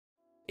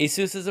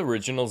Asus's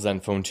original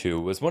ZenFone 2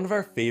 was one of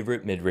our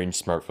favorite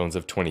mid-range smartphones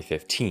of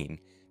 2015,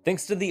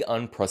 thanks to the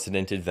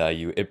unprecedented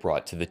value it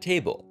brought to the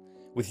table.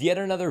 With yet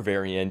another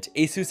variant,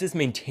 Asus is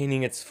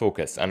maintaining its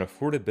focus on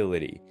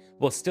affordability,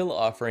 while still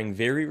offering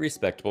very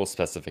respectable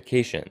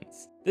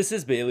specifications. This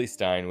is Bailey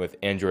Stein with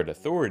Android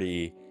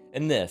Authority,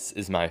 and this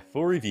is my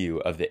full review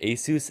of the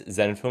Asus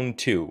ZenFone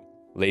 2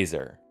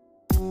 Laser.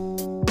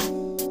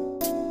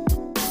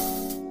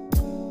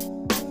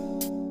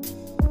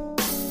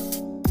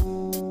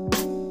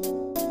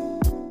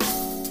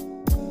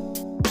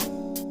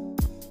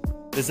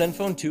 The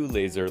ZenFone 2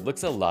 Laser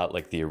looks a lot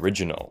like the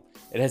original.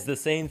 It has the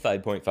same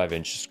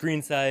 5.5-inch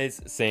screen size,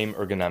 same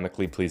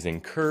ergonomically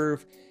pleasing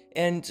curve,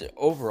 and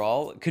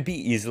overall could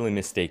be easily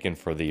mistaken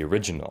for the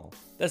original.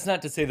 That's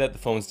not to say that the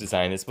phone's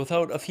design is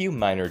without a few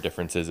minor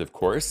differences, of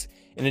course.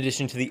 In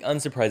addition to the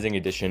unsurprising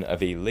addition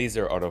of a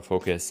laser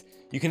autofocus,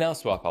 you can now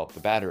swap out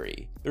the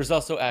battery. There's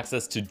also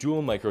access to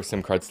dual micro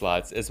SIM card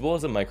slots as well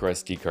as a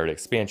microSD card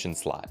expansion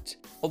slot.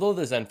 Although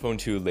the ZenFone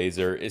 2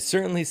 Laser is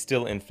certainly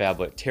still in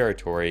phablet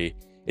territory,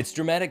 its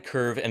dramatic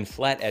curve and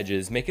flat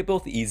edges make it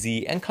both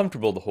easy and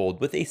comfortable to hold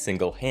with a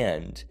single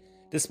hand.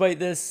 Despite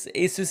this,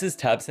 Asus's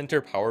top center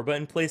power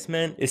button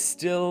placement is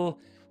still,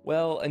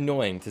 well,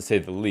 annoying to say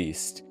the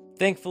least.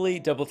 Thankfully,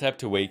 double tap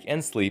to wake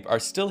and sleep are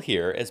still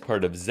here as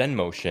part of Zen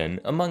Motion,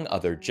 among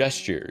other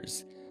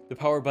gestures. The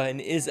power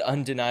button is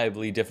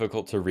undeniably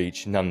difficult to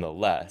reach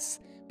nonetheless,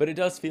 but it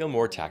does feel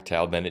more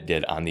tactile than it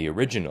did on the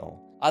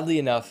original. Oddly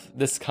enough,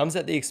 this comes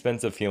at the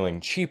expense of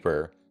feeling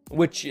cheaper,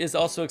 which is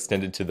also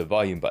extended to the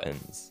volume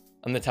buttons.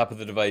 On the top of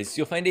the device,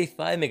 you'll find a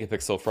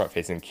 5-megapixel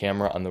front-facing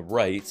camera on the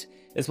right,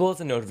 as well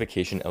as a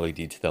notification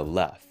LED to the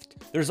left.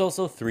 There's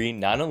also 3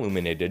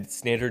 non-illuminated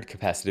standard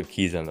capacitive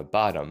keys on the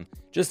bottom,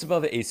 just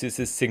above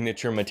Asus's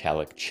signature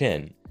metallic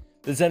chin.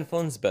 The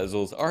ZenFone's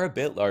bezels are a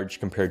bit large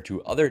compared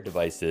to other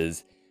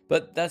devices,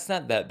 but that's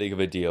not that big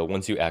of a deal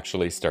once you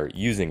actually start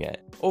using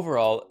it.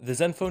 Overall, the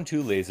ZenFone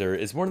 2 Laser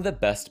is one of the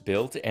best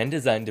built and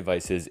designed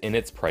devices in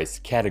its price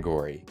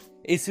category.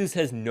 Asus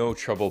has no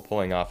trouble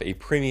pulling off a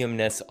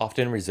premiumness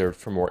often reserved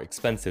for more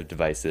expensive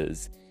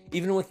devices,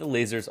 even with the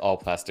Laser's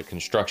all-plastic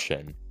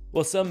construction.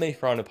 While some may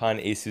frown upon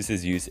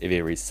Asus's use of a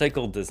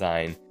recycled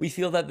design, we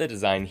feel that the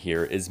design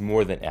here is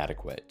more than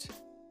adequate.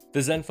 The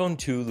ZenFone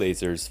 2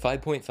 Laser's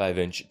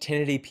 5.5-inch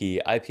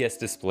 1080p IPS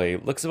display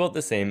looks about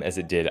the same as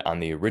it did on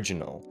the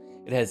original.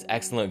 It has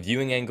excellent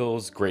viewing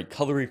angles, great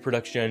color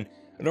reproduction,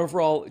 and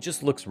overall it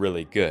just looks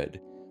really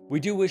good. We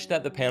do wish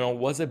that the panel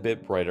was a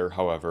bit brighter,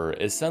 however,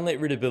 as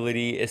sunlight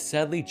readability is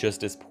sadly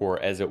just as poor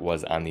as it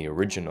was on the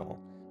original.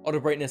 Auto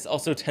brightness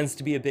also tends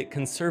to be a bit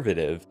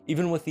conservative,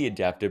 even with the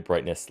adaptive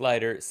brightness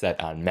slider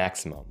set on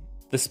maximum.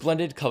 The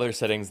splendid color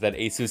settings that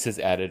Asus has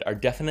added are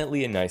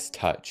definitely a nice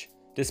touch,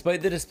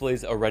 despite the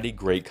display's already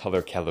great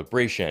color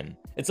calibration.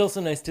 It's also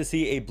nice to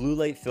see a blue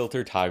light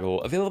filter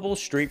toggle available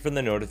straight from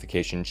the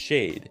notification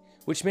shade,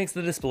 which makes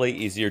the display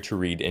easier to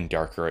read in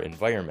darker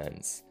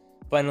environments.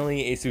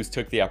 Finally, Asus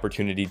took the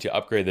opportunity to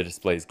upgrade the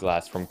display's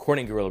glass from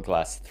Corning Gorilla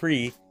Glass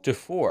 3 to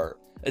 4,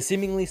 a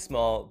seemingly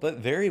small but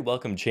very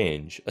welcome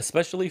change,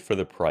 especially for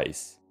the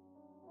price.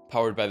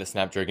 Powered by the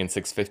Snapdragon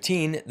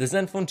 615, the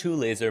ZenFone 2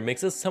 Laser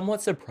makes a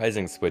somewhat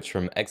surprising switch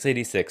from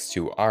x86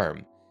 to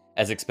ARM.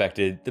 As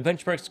expected, the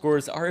benchmark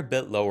scores are a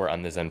bit lower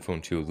on the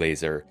ZenFone 2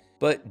 Laser,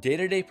 but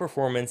day-to-day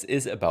performance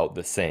is about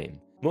the same.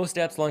 Most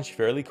apps launch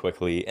fairly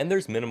quickly, and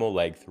there's minimal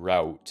lag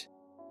throughout.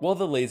 While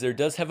the Laser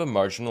does have a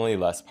marginally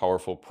less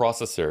powerful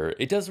processor,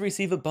 it does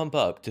receive a bump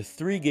up to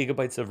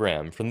 3GB of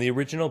RAM from the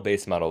original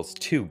base model's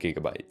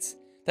 2GB.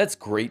 That's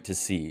great to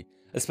see,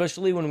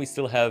 especially when we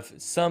still have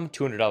some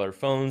 $200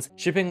 phones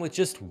shipping with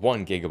just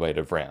 1GB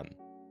of RAM.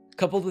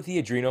 Coupled with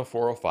the Adreno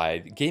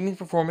 405, gaming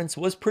performance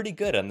was pretty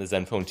good on the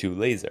ZenFone 2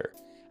 Laser.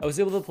 I was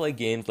able to play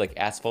games like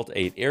Asphalt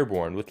 8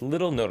 Airborne with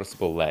little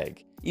noticeable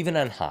lag, even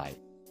on high.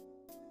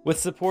 With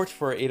support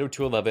for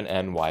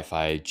 802.11n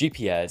Wi-Fi,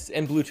 GPS,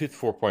 and Bluetooth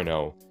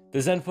 4.0, the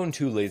ZenFone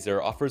 2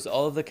 Laser offers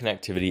all of the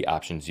connectivity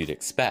options you'd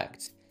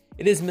expect.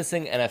 It is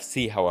missing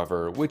NFC,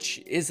 however,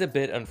 which is a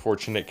bit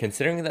unfortunate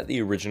considering that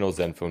the original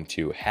ZenFone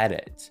 2 had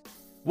it.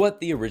 What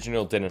the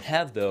original didn't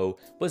have, though,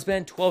 was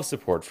Band 12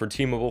 support for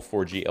T-Mobile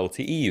 4G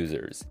LTE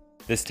users.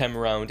 This time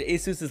around,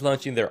 Asus is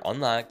launching their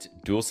unlocked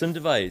dual SIM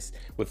device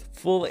with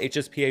full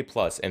HSPA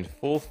Plus and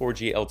full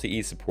 4G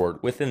LTE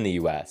support within the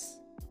US.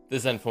 The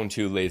ZenFone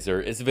 2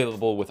 Laser is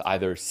available with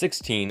either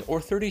 16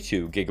 or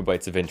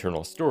 32GB of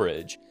internal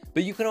storage,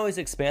 but you can always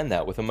expand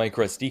that with a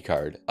microSD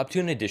card, up to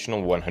an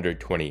additional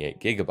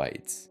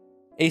 128GB.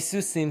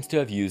 Asus seems to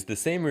have used the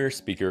same rear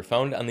speaker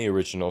found on the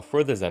original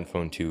for the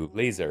ZenFone 2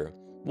 Laser.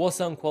 While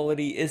sound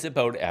quality is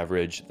about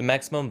average, the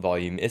maximum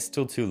volume is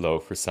still too low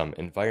for some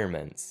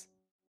environments.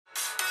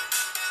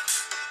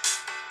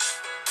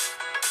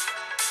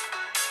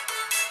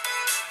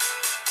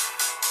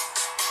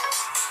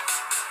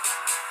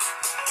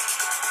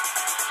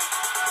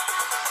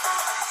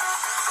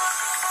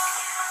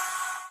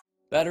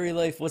 Battery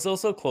life was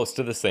also close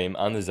to the same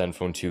on the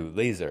ZenFone 2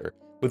 Laser,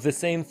 with the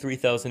same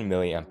 3000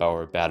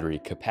 mAh battery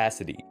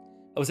capacity.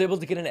 I was able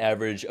to get an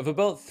average of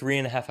about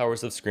 3.5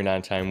 hours of screen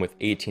on time with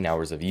 18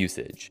 hours of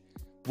usage.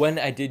 When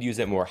I did use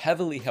it more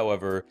heavily,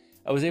 however,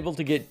 I was able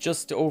to get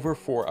just over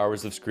 4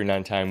 hours of screen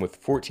on time with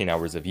 14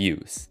 hours of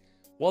use.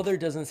 While there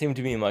doesn't seem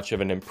to be much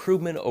of an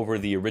improvement over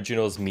the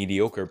original's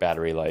mediocre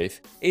battery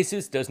life,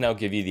 Asus does now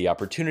give you the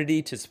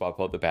opportunity to swap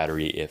out the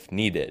battery if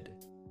needed.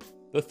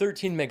 The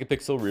 13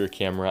 megapixel rear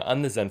camera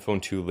on the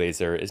ZenFone 2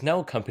 laser is now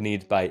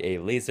accompanied by a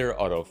laser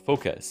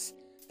autofocus.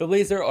 The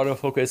laser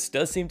autofocus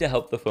does seem to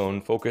help the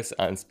phone focus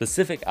on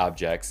specific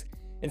objects,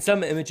 and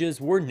some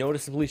images were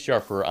noticeably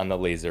sharper on the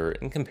laser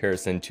in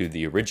comparison to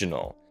the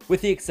original.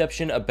 With the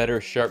exception of better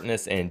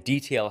sharpness and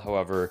detail,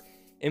 however,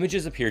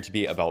 images appear to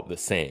be about the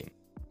same.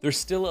 There's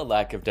still a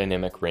lack of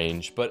dynamic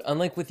range, but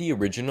unlike with the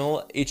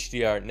original,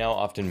 HDR now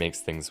often makes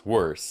things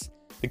worse.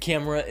 The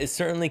camera is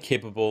certainly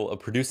capable of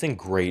producing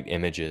great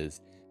images,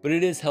 but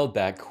it is held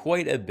back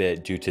quite a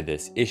bit due to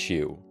this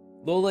issue.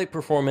 Low light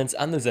performance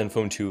on the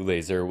ZenFone 2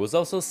 laser was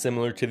also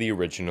similar to the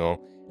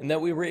original in that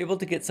we were able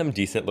to get some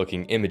decent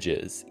looking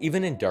images,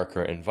 even in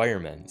darker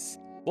environments.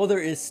 While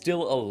there is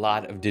still a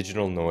lot of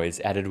digital noise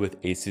added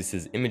with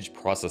Asus's image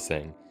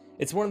processing,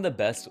 it's one of the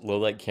best low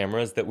light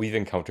cameras that we've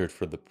encountered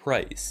for the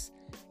price.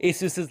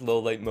 Asus's low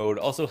light mode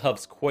also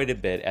helps quite a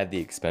bit at the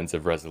expense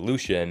of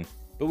resolution,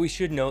 but we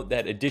should note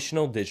that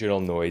additional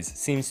digital noise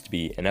seems to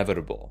be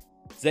inevitable.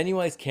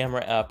 ZenUI's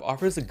camera app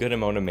offers a good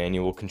amount of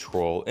manual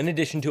control in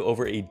addition to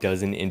over a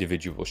dozen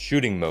individual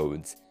shooting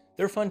modes.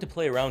 They're fun to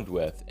play around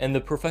with, and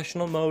the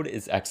professional mode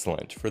is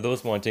excellent for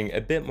those wanting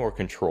a bit more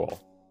control.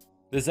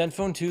 The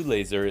ZenFone 2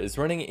 laser is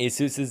running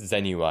Asus's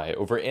ZenUI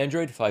over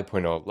Android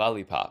 5.0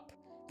 Lollipop.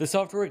 The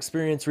software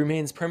experience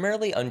remains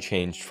primarily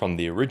unchanged from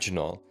the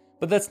original,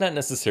 but that's not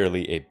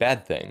necessarily a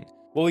bad thing.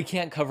 While we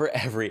can't cover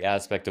every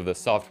aspect of the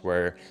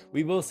software,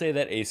 we will say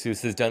that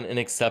Asus has done an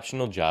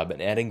exceptional job in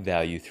adding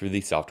value through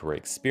the software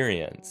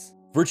experience.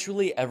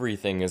 Virtually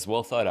everything is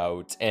well thought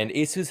out, and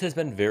Asus has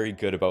been very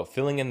good about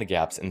filling in the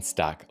gaps in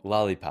stock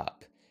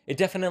Lollipop. It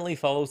definitely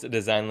follows a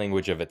design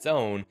language of its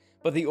own,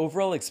 but the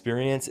overall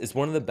experience is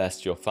one of the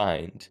best you'll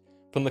find.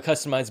 From the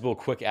customizable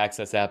quick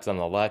access apps on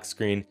the lock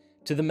screen,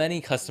 to the many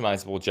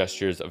customizable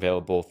gestures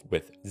available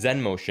with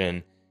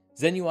ZenMotion,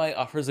 ZenUI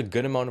offers a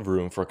good amount of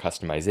room for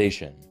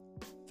customization.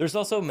 There's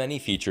also many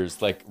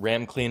features like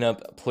RAM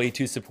cleanup, Play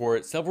 2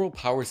 support, several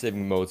power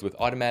saving modes with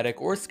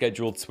automatic or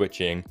scheduled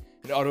switching,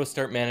 an auto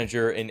start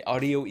manager, an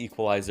audio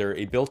equalizer,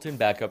 a built-in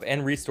backup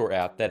and restore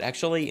app that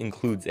actually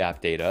includes app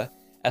data,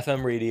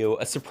 FM radio,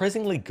 a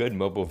surprisingly good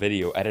mobile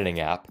video editing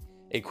app,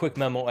 a quick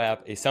memo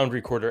app, a sound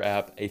recorder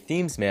app, a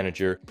themes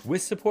manager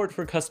with support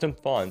for custom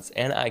fonts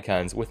and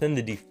icons within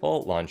the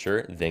default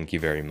launcher, thank you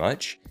very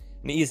much,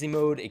 an easy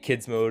mode, a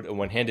kids mode, a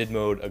one-handed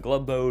mode, a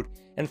glove mode,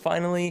 and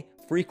finally,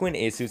 frequent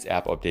Asus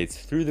app updates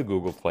through the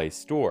Google Play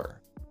Store.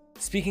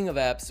 Speaking of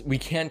apps, we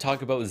can't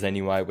talk about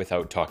ZenUI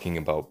without talking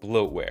about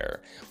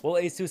bloatware.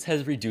 While Asus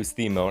has reduced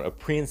the amount of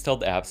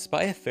pre-installed apps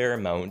by a fair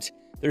amount,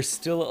 there's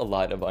still a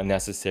lot of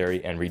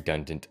unnecessary and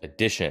redundant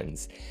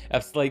additions.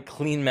 Apps like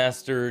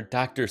CleanMaster,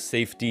 Doctor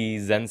Safety,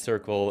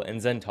 ZenCircle, and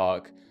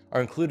ZenTalk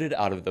are included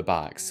out of the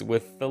box,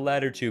 with the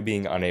latter two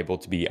being unable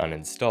to be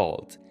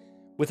uninstalled.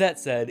 With that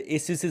said,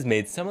 Asus has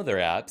made some of their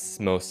apps,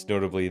 most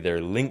notably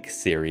their Link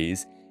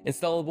series,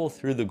 installable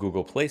through the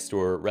Google Play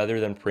Store rather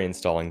than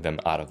pre-installing them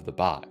out of the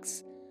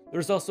box.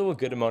 There's also a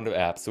good amount of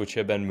apps which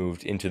have been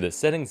moved into the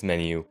settings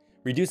menu,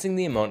 reducing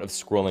the amount of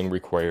scrolling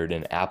required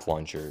in app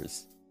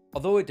launchers.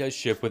 Although it does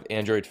ship with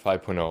Android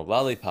 5.0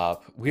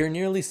 Lollipop, we are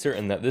nearly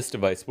certain that this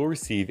device will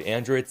receive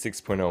Android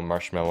 6.0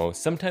 Marshmallow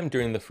sometime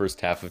during the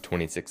first half of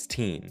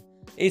 2016.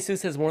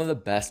 Asus has one of the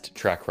best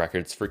track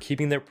records for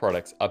keeping their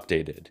products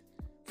updated.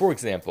 For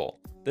example,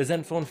 the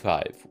ZenFone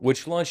 5,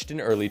 which launched in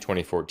early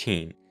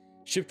 2014,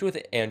 shipped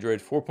with Android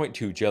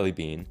 4.2 Jelly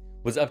Bean,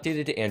 was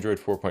updated to Android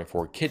 4.4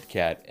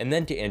 KitKat, and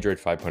then to Android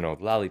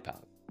 5.0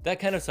 Lollipop. That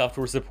kind of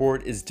software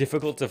support is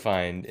difficult to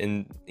find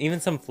in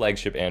even some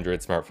flagship Android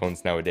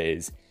smartphones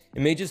nowadays.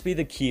 It may just be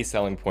the key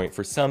selling point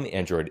for some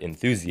Android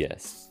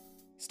enthusiasts.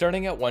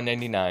 Starting at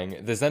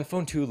 $199, the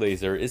ZenFone 2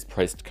 laser is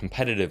priced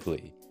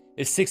competitively.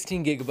 If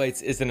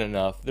 16GB isn't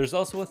enough, there's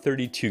also a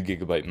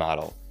 32GB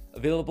model,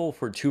 available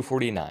for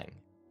 $249.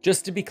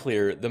 Just to be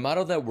clear, the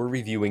model that we're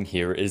reviewing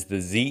here is the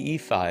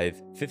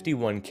ZE5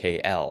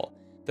 51KL.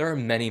 There are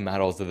many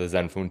models of the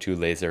ZenFone 2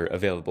 laser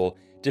available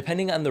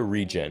depending on the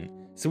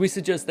region, so we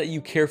suggest that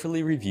you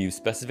carefully review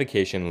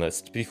specification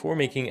lists before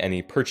making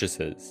any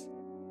purchases.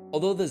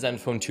 Although the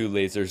ZenFone 2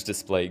 laser's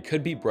display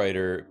could be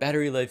brighter,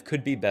 battery life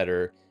could be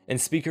better, and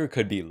speaker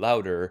could be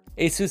louder,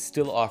 Asus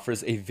still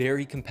offers a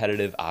very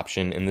competitive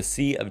option in the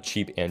sea of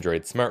cheap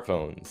Android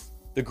smartphones.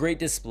 The great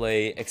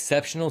display,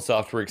 exceptional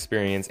software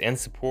experience and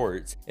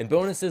support, and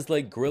bonuses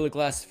like Gorilla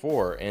Glass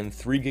 4 and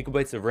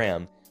 3GB of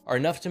RAM are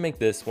enough to make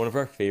this one of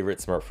our favorite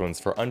smartphones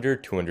for under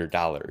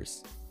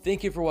 $200.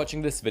 Thank you for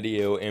watching this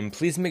video, and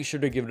please make sure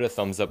to give it a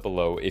thumbs up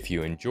below if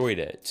you enjoyed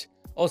it.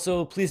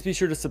 Also, please be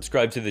sure to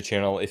subscribe to the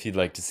channel if you'd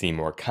like to see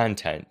more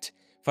content.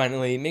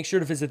 Finally, make sure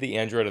to visit the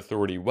Android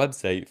Authority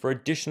website for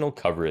additional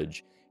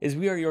coverage, as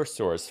we are your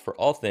source for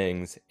all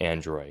things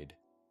Android.